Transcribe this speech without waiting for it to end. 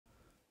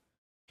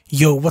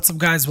Yo, what's up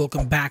guys?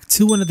 Welcome back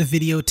to another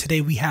video. Today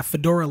we have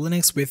Fedora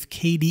Linux with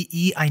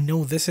KDE. I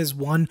know this is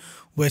one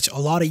which a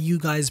lot of you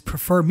guys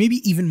prefer, maybe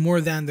even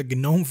more than the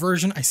GNOME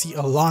version. I see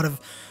a lot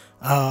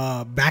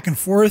of back and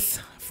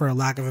forth, for a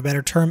lack of a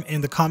better term, in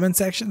the comment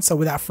section. So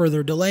without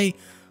further delay,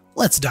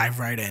 let's dive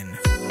right in.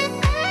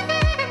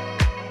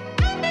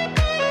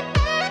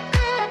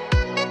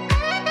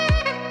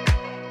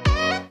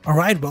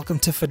 Alright, welcome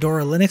to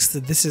Fedora Linux.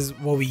 This is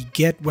what we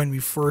get when we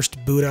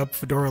first boot up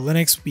Fedora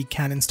Linux. We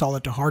can install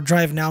it to hard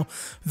drive now.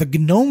 The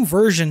GNOME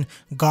version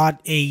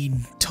got a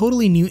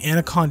totally new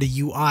Anaconda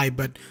UI,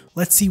 but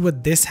let's see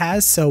what this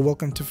has. So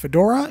welcome to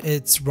Fedora.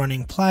 It's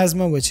running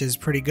Plasma, which is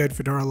pretty good.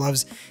 Fedora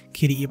loves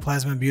KDE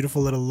Plasma,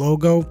 beautiful little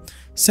logo.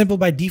 Simple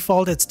by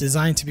default, it's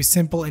designed to be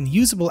simple and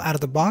usable out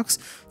of the box.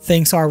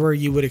 Things are where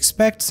you would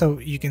expect, so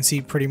you can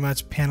see pretty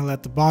much panel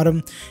at the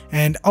bottom.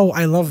 And oh,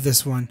 I love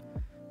this one.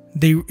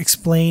 They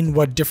explain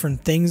what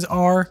different things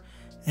are,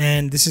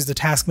 and this is the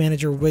task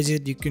manager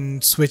widget. You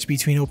can switch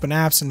between open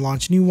apps and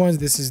launch new ones.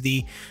 This is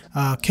the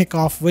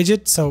kickoff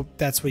widget, so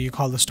that's what you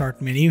call the start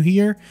menu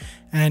here.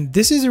 And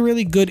this is a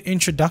really good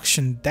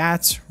introduction.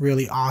 That's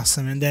really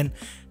awesome. And then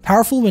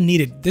powerful when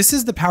needed. This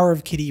is the power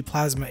of KDE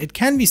Plasma. It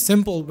can be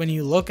simple when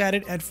you look at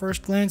it at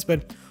first glance,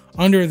 but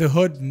under the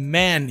hood,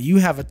 man, you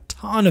have a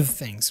ton of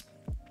things.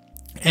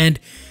 And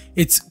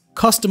it's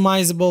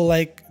customizable,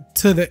 like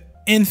to the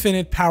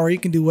infinite power. You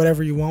can do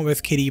whatever you want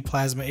with KDE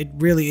Plasma. It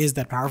really is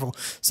that powerful.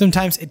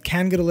 Sometimes it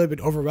can get a little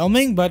bit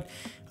overwhelming, but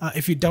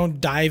if you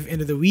don't dive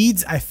into the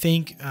weeds, I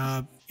think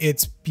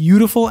it's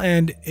beautiful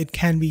and it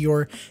can be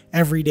your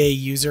everyday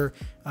user.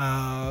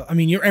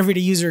 Your everyday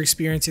user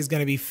experience is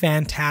going to be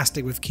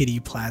fantastic with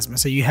KDE Plasma.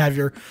 So you have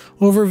your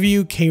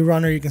overview,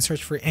 KRunner, you can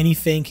search for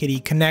anything,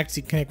 KDE Connect,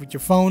 you can connect with your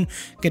phone,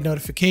 get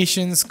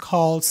notifications,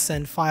 calls,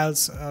 send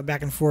files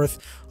back and forth,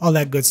 all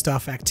that good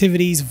stuff,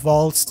 activities,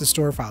 vaults to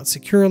store files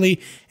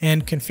securely,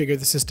 and configure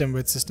the system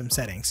with system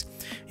settings.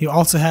 You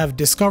also have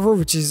Discover,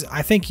 which is,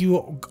 I think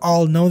you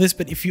all know this,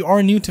 but if you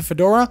are new to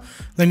Fedora,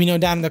 let me know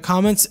down in the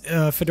comments.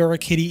 Fedora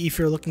KDE, if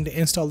you're looking to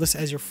install this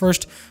as your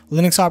first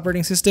Linux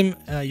operating system,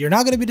 you're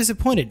not going to be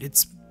disappointed.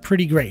 It's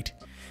pretty great.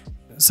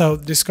 So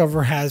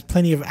Discover has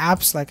plenty of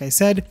apps, like I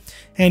said,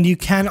 and you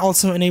can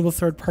also enable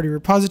third-party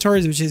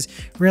repositories, which is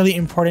really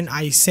important.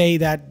 I say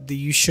that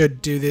you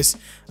should do this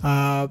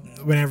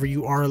whenever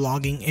you are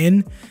logging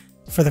in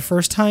for the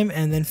first time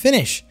and then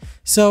finish.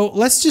 So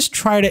let's just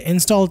try to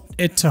install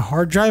it to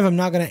hard drive. I'm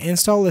not going to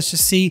install. Let's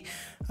just see.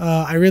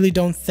 I really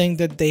don't think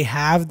that they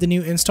have the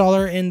new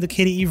installer in the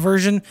KDE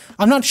version.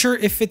 I'm not sure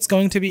if it's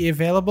going to be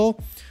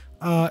available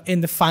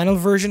in the final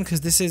version,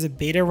 because this is a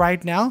beta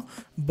right now,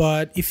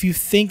 but if you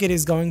think it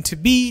is going to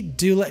be,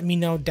 do let me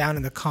know down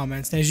in the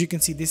comments. Now, as you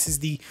can see, this is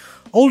the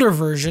older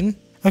version.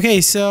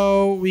 Okay,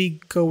 so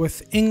we go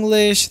with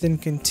English, then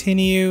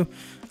continue.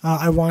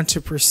 I want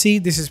to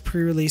proceed. This is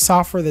pre-release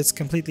software. That's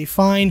completely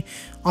fine.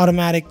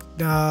 Automatic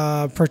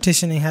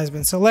partitioning has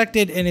been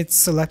selected, and it's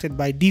selected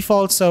by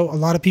default. So a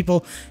lot of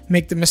people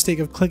make the mistake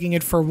of clicking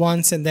it for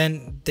once and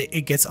then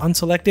it gets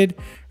unselected.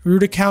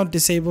 Root account,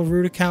 disable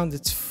root account.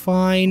 That's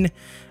fine.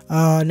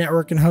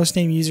 Network and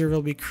hostname user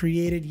will be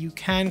created. You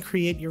can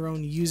create your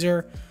own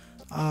user.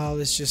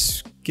 Let's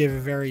just give a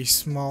very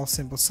small,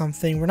 simple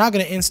something. We're not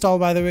going to install,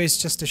 by the way. It's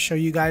just to show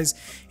you guys,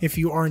 if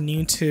you are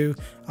new to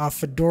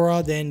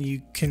Fedora, then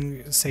you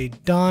can say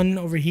done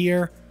over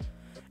here.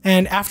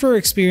 And after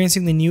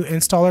experiencing the new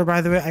installer,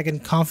 by the way, I can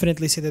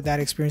confidently say that that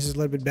experience is a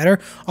little bit better.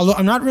 Although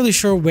I'm not really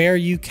sure where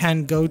you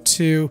can go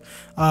to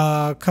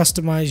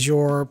customize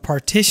your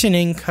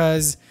partitioning,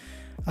 because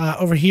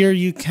over here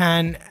you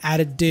can add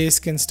a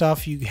disk and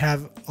stuff. You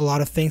have a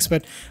lot of things,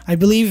 but I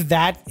believe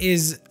that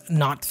is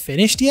not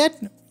finished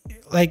yet.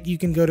 Like, you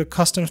can go to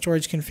custom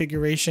storage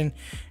configuration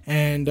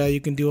and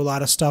you can do a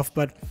lot of stuff,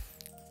 but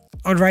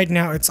right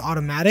now it's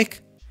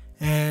automatic.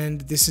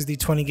 And this is the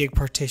 20 gig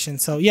partition.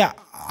 So yeah,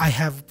 I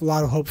have a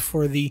lot of hope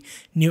for the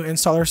new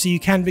installer. So you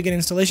can begin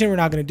installation. We're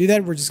not going to do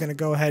that. We're just going to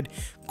go ahead,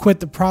 quit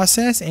the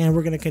process, and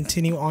we're going to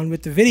continue on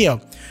with the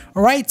video.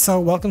 All right, so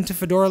welcome to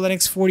Fedora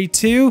Linux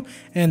 42.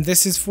 And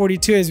this is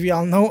 42, as we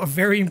all know, a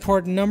very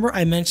important number.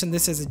 I mentioned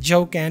this as a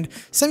joke, and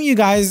some of you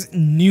guys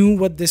knew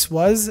what this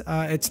was.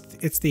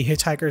 It's the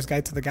Hitchhiker's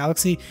Guide to the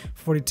Galaxy,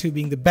 42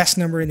 being the best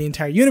number in the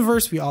entire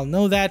universe. We all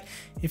know that.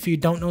 If you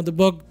don't know the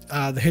book,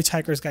 The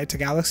Hitchhiker's Guide to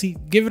Galaxy,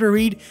 give it a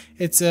read.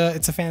 It's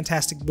a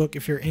fantastic book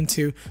if you're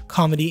into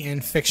comedy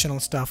and fictional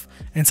stuff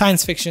and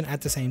science fiction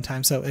at the same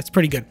time. So it's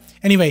pretty good.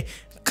 Anyway,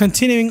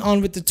 continuing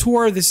on with the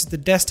tour, this is the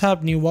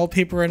desktop, new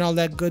wallpaper and all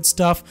that good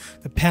stuff.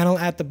 The panel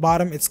at the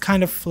bottom, it's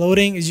kind of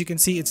floating. As you can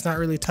see, it's not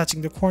really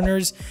touching the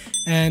corners.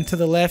 And to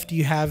the left,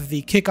 you have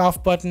the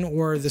kickoff button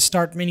or the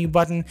start menu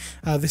button.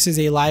 This is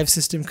a live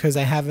system because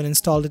I haven't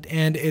installed it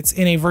and it's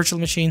in a virtual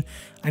machine.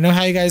 I know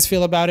how you guys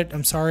feel about it.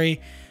 I'm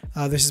sorry.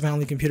 This is my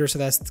only computer, so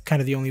that's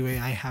kind of the only way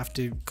I have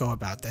to go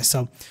about this.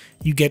 So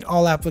you get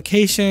all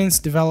applications,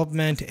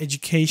 development,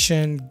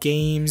 education,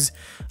 games,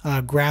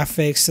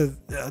 graphics. So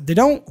they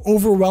don't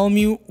overwhelm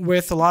you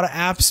with a lot of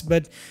apps,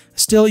 but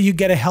still you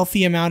get a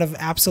healthy amount of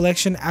app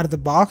selection out of the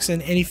box,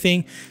 and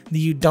anything that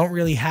you don't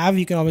really have,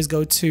 you can always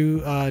go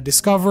to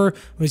Discover,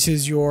 which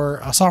is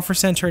your software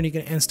center, and you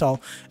can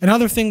install.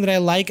 Another thing that I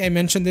like, I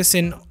mentioned this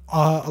in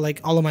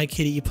like all of my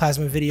KDE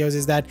Plasma videos,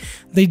 is that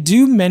they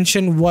do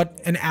mention what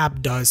an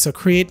app does. So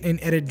create and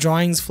edit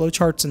drawings,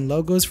 flowcharts, and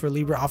logos for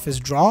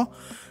LibreOffice Draw.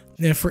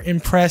 Then for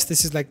Impress,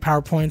 this is like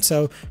PowerPoint,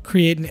 so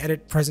create and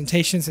edit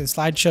presentations and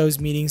slideshows,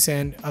 meetings,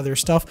 and other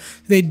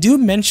stuff. They do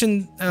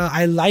mention,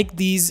 I like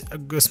these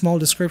small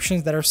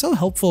descriptions that are so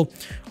helpful.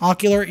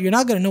 Ocular, you're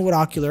not going to know what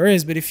Ocular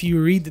is, but if you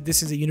read that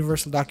this is a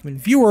universal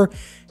document viewer,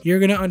 you're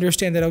going to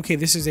understand that, okay,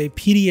 this is a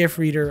PDF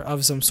reader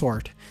of some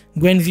sort.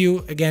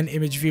 GwenView, again,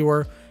 image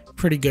viewer,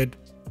 pretty good.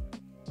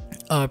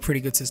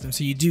 Pretty good system.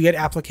 So you do get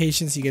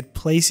applications, you get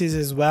places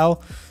as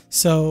well.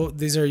 So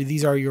these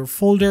are your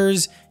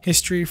folders,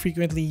 history,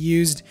 frequently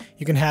used.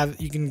 You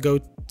can go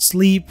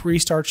sleep,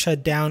 restart,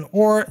 shut down,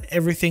 or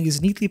everything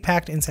is neatly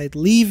packed inside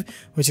leave,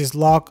 which is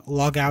log,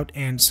 log out,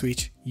 and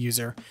switch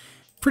user.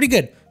 Pretty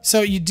good.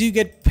 So you do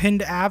get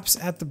pinned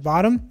apps at the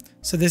bottom.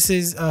 So this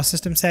is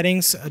system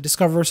settings,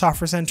 Discover,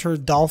 Software Center,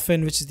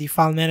 Dolphin, which is the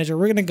file manager.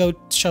 We're going to go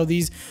show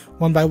these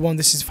one by one.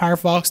 This is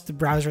Firefox, the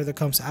browser that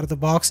comes out of the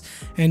box.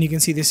 And you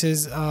can see this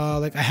is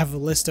like I have a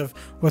list of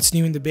what's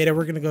new in the beta.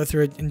 We're going to go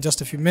through it in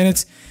just a few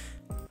minutes.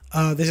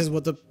 This is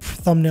what the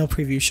thumbnail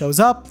preview shows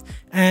up.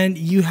 And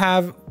you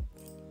have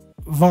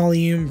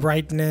volume,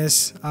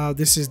 brightness.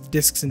 This is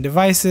disks and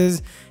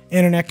devices,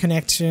 internet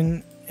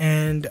connection,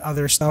 and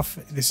other stuff.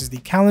 This is the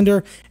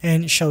calendar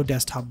and show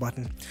desktop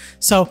button.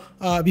 So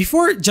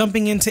before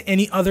jumping into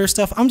any other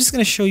stuff, I'm just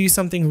going to show you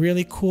something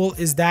really cool,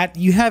 is that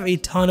you have a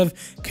ton of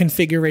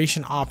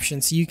configuration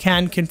options. You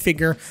can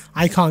configure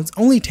icons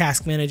only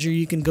task manager.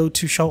 You can go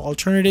to show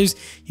alternatives.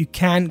 You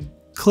can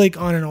click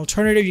on an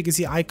alternative. You can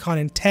see icon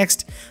and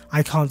text,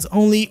 icons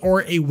only,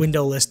 or a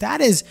window list.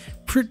 That is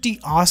pretty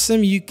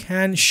awesome. You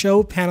can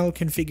show panel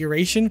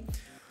configuration.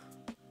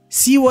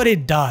 See what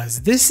it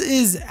does. This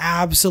is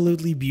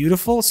absolutely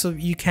beautiful. So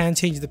you can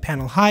change the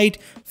panel height,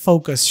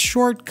 focus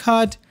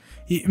shortcut.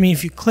 I mean,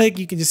 if you click,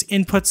 you can just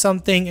input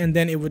something and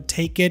then it would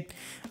take it.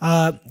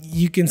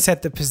 You can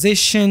set the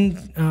position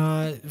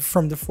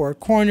from the four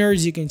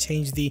corners. You can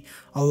change the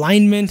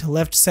alignment,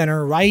 left,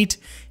 center, right.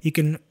 You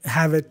can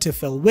have it to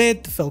fill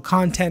width, fill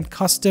content,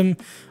 custom.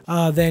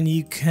 Then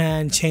you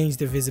can change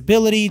the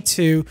visibility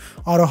to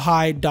auto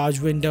hide, dodge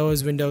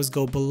windows, windows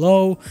go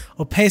below.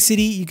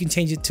 Opacity, you can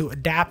change it to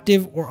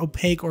adaptive or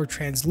opaque or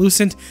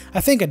translucent. I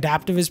think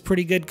adaptive is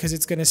pretty good because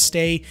it's going to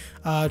stay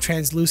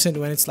translucent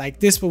when it's like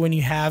this, but when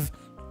you have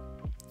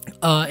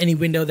any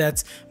window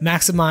that's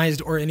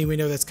maximized or any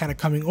window that's kind of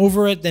coming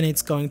over it, then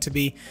it's going to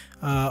be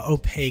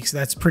opaque. So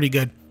that's pretty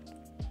good.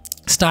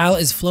 Style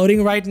is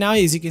floating right now.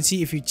 As you can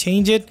see, if you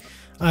change it,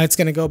 it's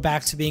going to go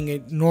back to being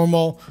a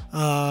normal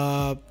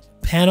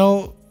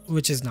panel,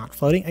 which is not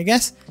floating, I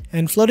guess.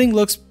 And floating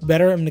looks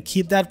better. I'm going to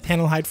keep that.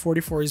 Panel height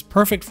 44 is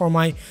perfect for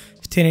my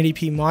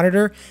 1080p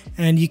monitor.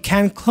 And you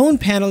can clone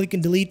panel, you can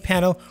delete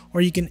panel,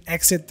 or you can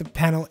exit the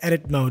panel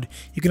edit mode.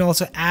 You can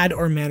also add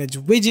or manage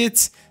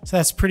widgets. So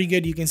that's pretty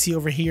good. You can see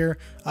over here,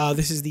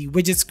 this is the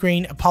widget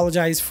screen.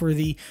 Apologize for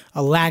the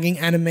lagging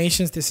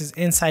animations. This is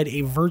inside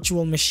a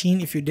virtual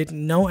machine, if you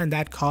didn't know, and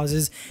that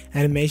causes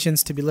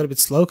animations to be a little bit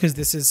slow because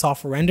this is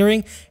software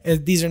rendering.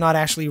 These are not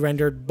actually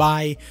rendered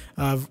by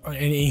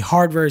any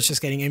hardware. It's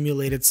just getting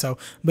emulated. So,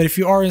 but if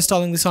you are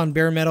installing this on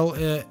bare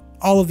metal,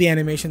 all of the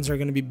animations are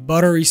going to be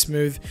buttery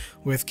smooth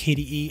with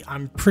KDE,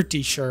 I'm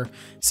pretty sure.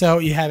 So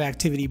you have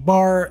activity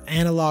bar,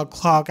 analog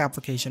clock,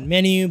 application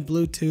menu,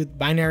 Bluetooth,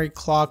 binary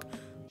clock.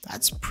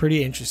 That's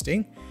pretty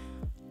interesting.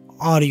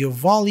 Audio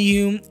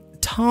volume,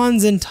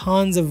 tons and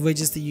tons of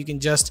widgets that you can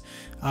just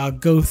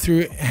go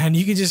through, and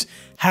you can just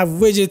have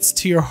widgets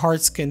to your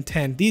heart's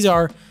content. These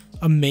are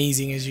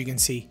amazing, as you can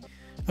see.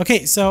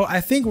 Okay, so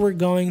I think we're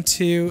going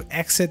to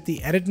exit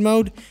the edit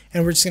mode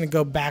and we're just going to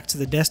go back to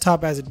the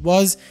desktop as it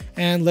was,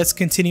 and let's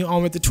continue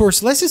on with the tour.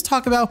 So let's just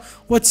talk about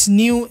what's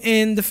new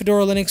in the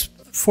Fedora Linux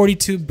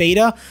 42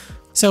 beta.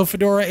 So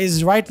Fedora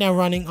is right now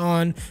running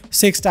on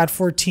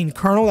 6.14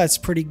 kernel. That's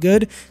pretty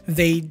good.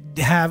 They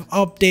have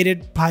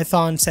updated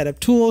Python setup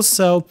tools,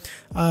 so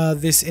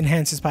this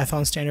enhances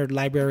Python standard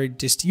library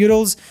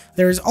distutils.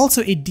 There is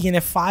also a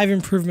DNF5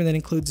 improvement that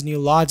includes new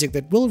logic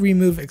that will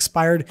remove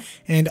expired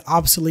and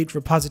obsolete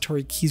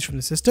repository keys from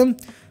the system.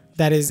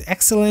 That is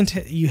excellent.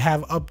 You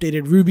have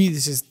updated Ruby.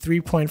 This is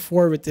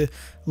 3.4 with the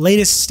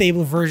latest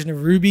stable version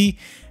of Ruby.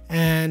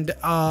 And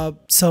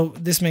so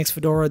this makes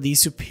Fedora the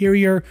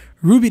superior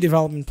Ruby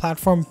development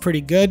platform.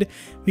 Pretty good.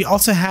 We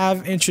also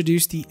have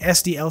introduced the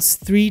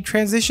SDL3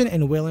 transition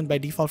and Wayland by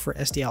default for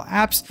SDL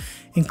apps,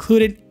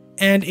 included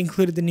and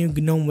included the new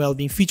GNOME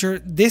Wellbeing feature.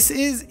 This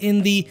is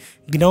in the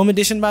GNOME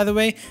edition, by the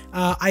way.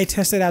 I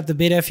tested out the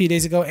beta a few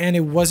days ago and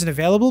it wasn't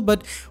available,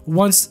 but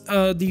once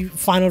the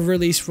final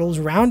release rolls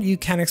around, you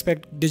can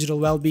expect digital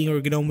well-being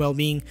or GNOME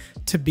Wellbeing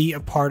to be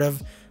a part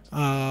of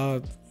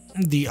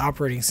the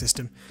operating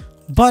system.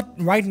 But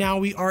right now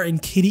we are in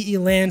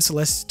KDE land, so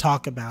let's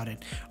talk about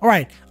it. All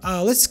right,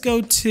 let's go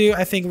to,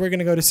 I think we're going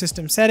to go to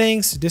System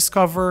Settings,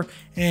 Discover,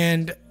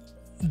 and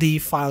the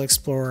File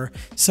Explorer.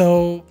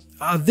 So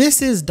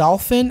this is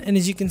Dolphin, and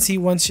as you can see,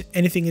 once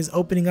anything is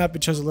opening up,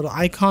 it shows a little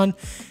icon.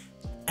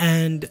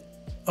 And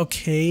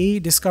okay,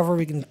 Discover,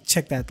 we can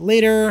check that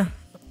later.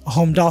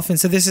 Home Dolphin.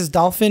 So this is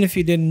Dolphin, if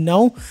you didn't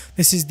know.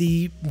 This is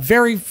the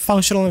very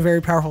functional and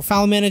very powerful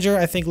file manager.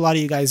 I think a lot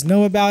of you guys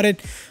know about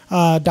it.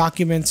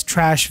 Documents,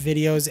 trash,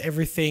 videos,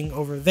 everything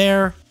over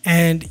there.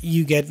 And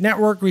you get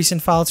network,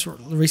 recent files,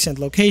 recent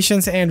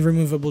locations, and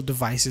removable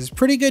devices.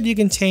 Pretty good. You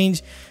can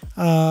change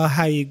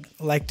how you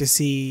like to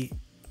see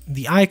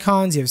the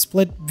icons. You have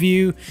split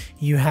view.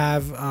 You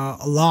have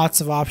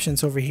lots of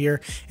options over here.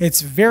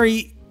 It's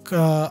very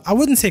I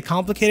wouldn't say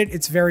complicated.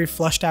 It's very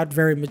flushed out,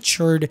 very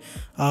matured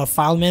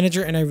file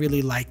manager, and I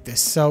really like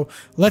this. So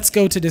let's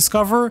go to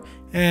Discover,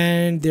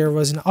 and there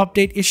was an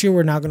update issue.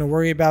 We're not going to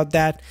worry about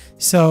that.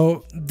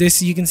 So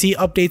this, you can see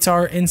updates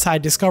are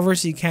inside Discover,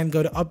 so you can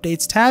go to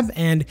Updates tab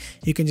and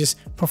you can just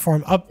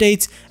perform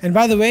updates. And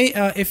by the way,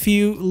 if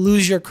you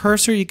lose your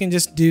cursor, you can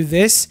just do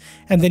this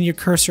and then your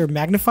cursor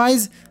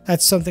magnifies.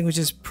 That's something which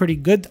is pretty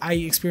good. I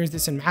experienced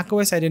this in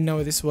macOS. I didn't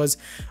know this was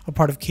a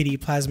part of KDE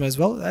Plasma as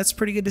well. That's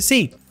pretty good to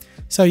see.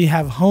 So you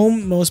have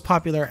home, most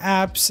popular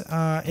apps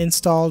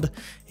installed.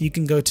 You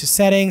can go to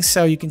settings,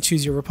 so you can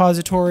choose your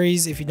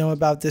repositories if you know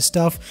about this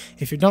stuff.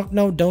 If you don't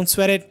know, don't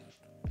sweat it.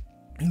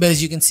 But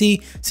as you can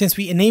see, since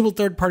we enabled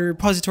third-party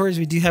repositories,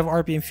 we do have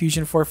RPM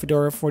Fusion for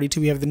Fedora 42.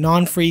 We have the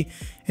non-free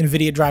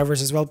NVIDIA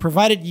drivers as well,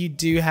 provided you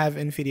do have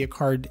NVIDIA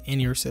card in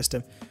your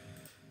system.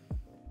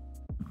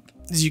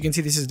 As you can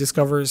see, this is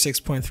Discover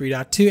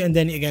 6.3.2, and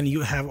then again,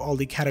 you have all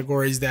the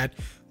categories that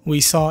we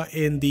saw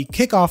in the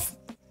kickoff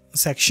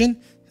section.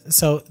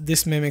 So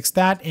this mimics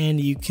that, and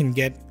you can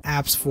get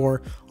apps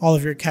for all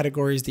of your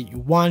categories that you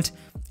want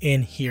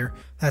in here.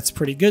 That's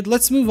pretty good.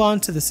 Let's move on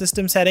to the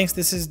system settings.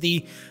 This is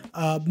the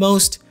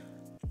most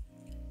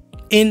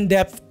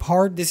in-depth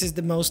part. This is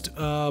the most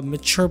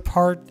mature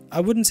part.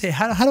 I wouldn't say,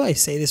 how do I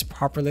say this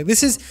properly?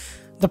 This is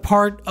the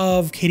part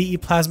of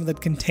KDE Plasma that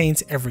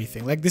contains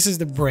everything. Like, this is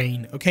the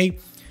brain, okay?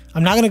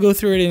 I'm not going to go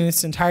through it in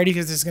its entirety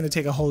because this is going to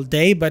take a whole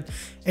day, but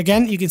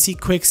again, you can see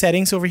quick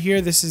settings over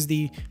here. This is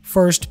the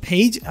first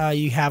page.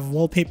 You have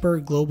wallpaper,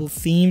 global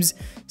themes.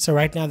 So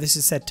right now this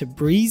is set to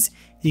breeze.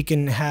 You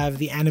can have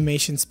the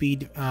animation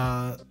speed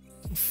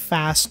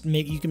fast.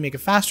 You can make it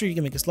faster, you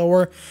can make it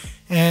slower.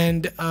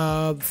 And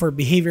for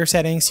behavior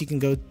settings, you can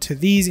go to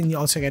these, and you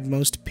also get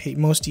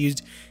most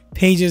used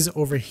pages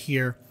over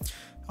here.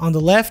 On the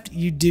left,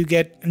 you do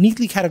get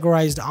neatly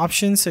categorized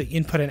options, so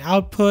input and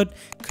output,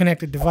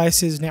 connected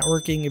devices,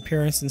 networking,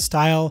 appearance and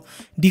style,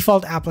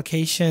 default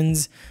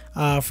applications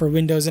for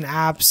Windows and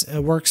apps,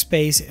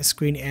 workspace,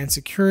 screen and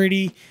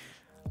security,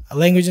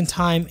 language and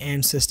time,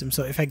 and system.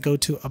 So if I go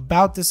to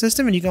about the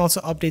system, and you can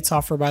also update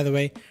software, by the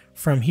way,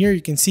 from here,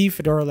 you can see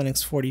Fedora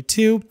Linux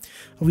 42.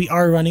 We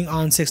are running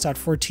on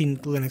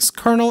 6.14 Linux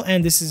kernel,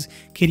 and this is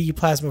KDE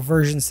Plasma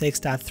version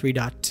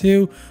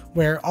 6.3.2,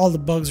 where all the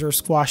bugs are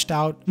squashed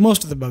out.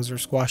 Most of the bugs are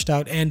squashed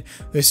out, and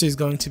this is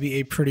going to be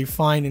a pretty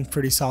fine and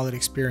pretty solid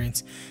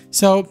experience.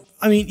 So,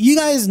 I mean, you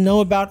guys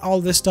know about all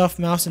this stuff,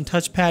 mouse and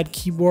touchpad,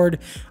 keyboard.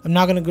 I'm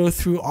not going to go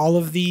through all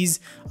of these.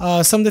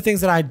 Some of the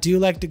things that I do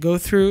like to go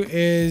through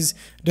is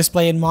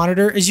display and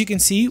monitor. As you can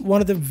see,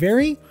 one of the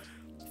very,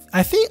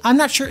 I'm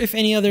not sure if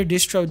any other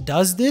distro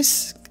does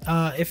this.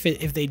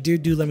 If they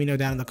do let me know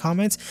down in the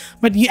comments.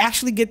 But you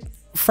actually get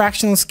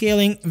fractional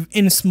scaling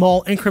in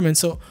small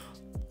increments. So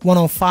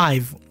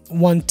 105,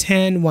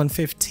 110,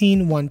 115,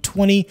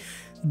 120.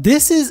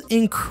 This is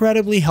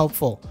incredibly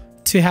helpful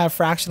to have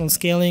fractional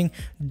scaling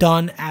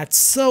done at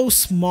so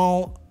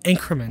small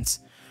increments.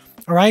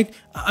 All right.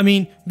 I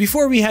mean,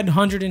 before we had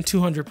 100 and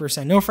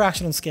 200%, no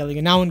fractional scaling.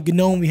 And now in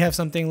GNOME, we have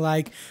something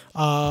like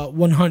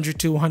 100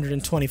 to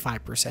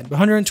 125%. But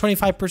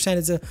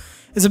 125%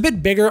 is a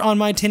bit bigger on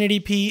my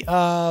 1080p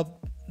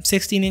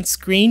 16-inch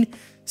screen.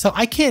 So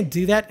I can't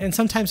do that. And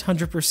sometimes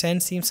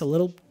 100% seems a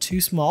little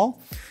too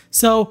small.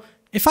 So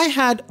if I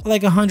had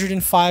like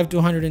 105 to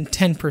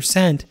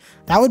 110%,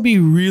 that would be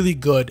really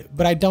good.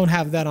 But I don't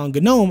have that on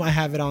GNOME. I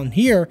have it on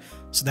here.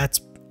 So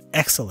that's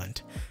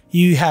excellent.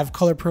 You have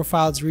color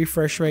profiles,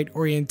 refresh rate,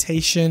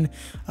 orientation,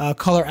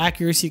 color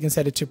accuracy. You can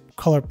set it to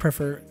color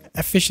prefer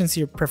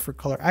efficiency or prefer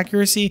color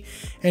accuracy.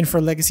 And for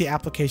legacy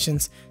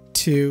applications,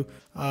 to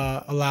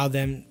allow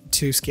them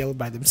to scale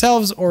by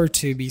themselves or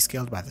to be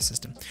scaled by the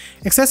system.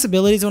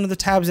 Accessibility is one of the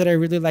tabs that I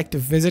really like to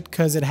visit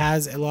because it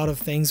has a lot of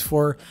things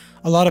for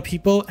a lot of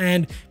people,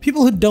 and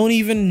people who don't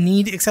even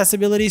need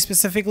accessibility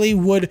specifically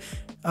would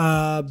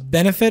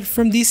benefit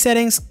from these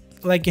settings.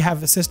 like you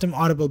have a system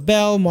audible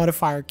bell,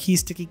 modifier key,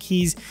 sticky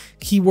keys,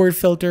 keyboard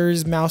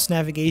filters, mouse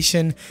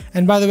navigation.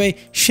 And by the way,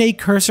 shake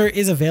cursor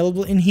is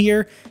available in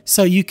here,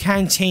 so you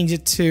can change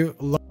it to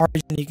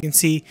large, and you can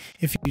see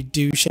if you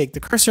do shake the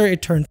cursor,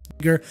 it turns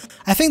bigger.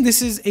 I think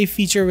this is a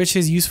feature which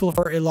is useful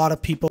for a lot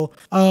of people.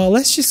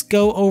 Let's just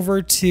go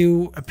over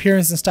to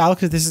appearance and style,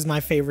 because this is my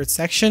favorite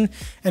section.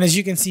 And as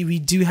you can see, we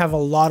do have a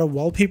lot of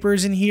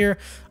wallpapers in here.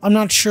 I'm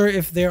not sure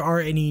if there are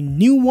any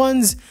new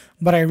ones,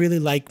 but I really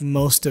like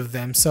most of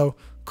them. So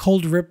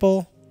cold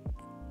ripple.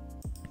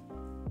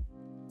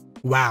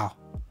 Wow,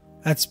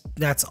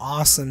 that's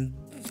awesome.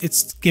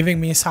 It's giving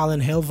me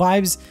Silent Hill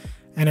vibes,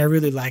 and I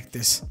really like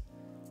this.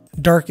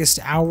 Darkest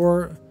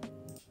hour.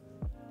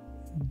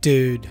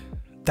 Dude,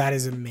 that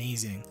is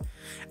amazing.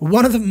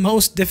 One of the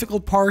most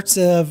difficult parts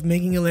of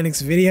making a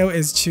Linux video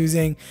is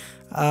choosing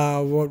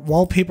what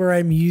wallpaper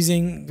I'm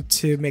using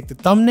to make the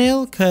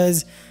thumbnail,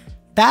 because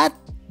that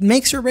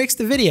makes or breaks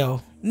the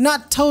video.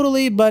 Not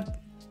totally,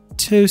 but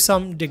to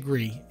some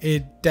degree,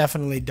 it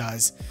definitely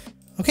does.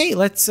 Okay,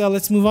 let's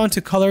move on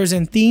to colors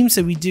and themes.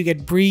 So we do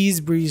get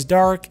Breeze, Breeze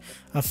Dark,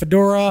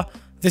 Fedora.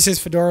 This is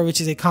Fedora,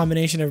 which is a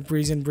combination of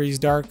Breeze and Breeze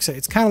Dark. So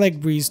it's kind of like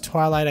Breeze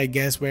Twilight, I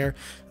guess, where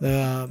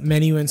the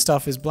menu and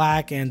stuff is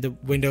black and the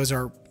windows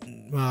are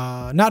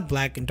not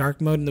black in dark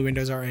mode, and the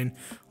windows are in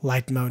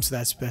light mode. So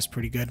that's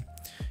pretty good.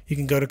 You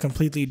can go to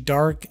completely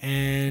dark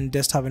and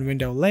desktop and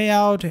window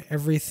layout.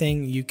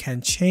 Everything you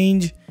can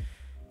change.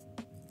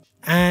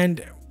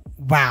 And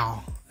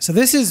wow, so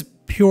this is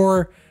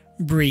pure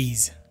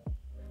Breeze.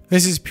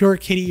 This is pure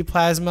KDE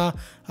Plasma.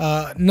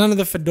 None of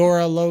the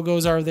Fedora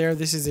logos are there.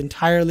 This is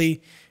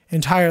entirely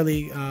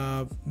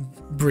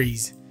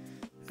Breeze.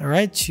 All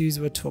right, choose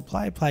what to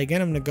apply. Apply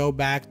again. I'm gonna go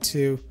back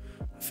to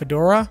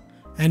Fedora,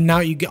 and now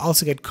you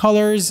also get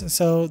colors.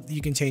 So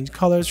you can change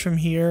colors from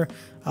here.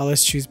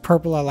 Let's choose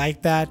purple. I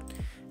like that.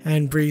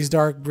 And Breeze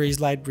Dark, Breeze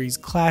Light, Breeze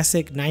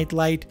Classic, Night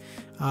Light.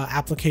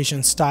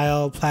 Application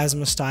style,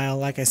 Plasma style.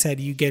 Like I said,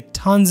 you get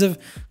tons of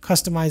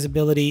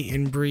customizability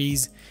in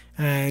Breeze,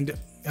 and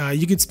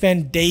you could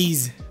spend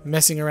days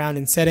messing around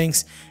in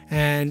settings.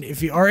 And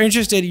if you are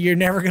interested, you're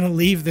never going to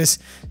leave this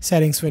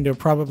settings window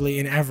probably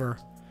in ever.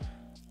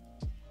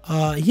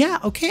 Yeah,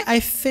 okay, I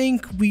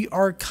think we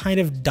are kind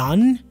of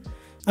done.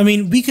 I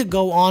mean, we could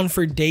go on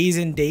for days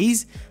and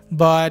days,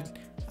 but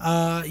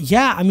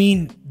yeah, I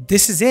mean,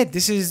 this is it.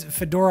 This is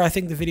Fedora. I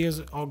think the video's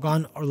all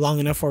gone long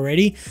enough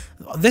already.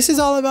 This is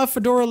all about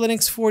Fedora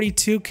Linux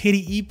 42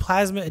 KDE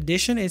Plasma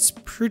Edition. It's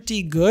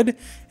pretty good,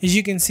 as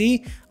you can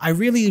see. I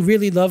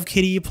really love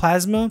KDE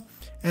Plasma,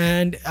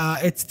 and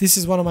this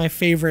is one of my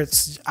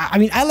favorites. I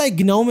mean, I like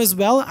GNOME as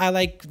well. I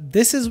like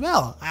this as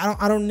well.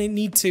 I don't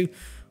need to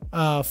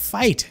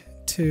fight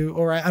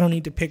or I don't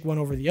need to pick one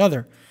over the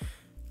other.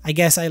 I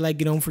guess I like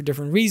GNOME for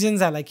different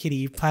reasons. I like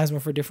KDE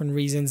Plasma for different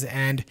reasons,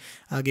 and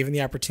given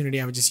the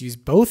opportunity, I would just use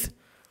both.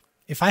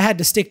 If I had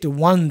to stick to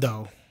one,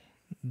 though,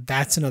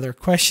 that's another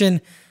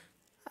question,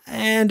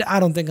 and I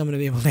don't think I'm going to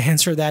be able to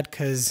answer that,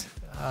 because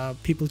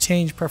people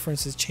change,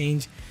 preferences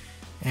change,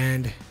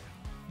 and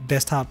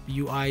desktop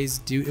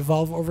UIs do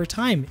evolve over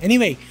time.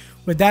 Anyway,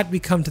 with that, we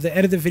come to the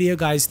end of the video,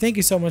 guys. Thank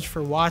you so much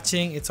for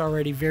watching. It's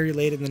already very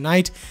late in the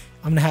night.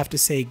 I'm gonna have to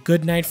say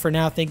good night for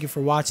now. Thank you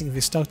for watching. If you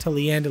stuck till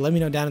the end, let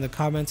me know down in the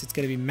comments. It's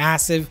gonna be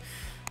massive.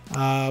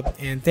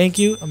 And thank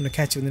you. I'm gonna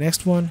catch you in the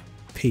next one.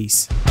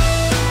 Peace.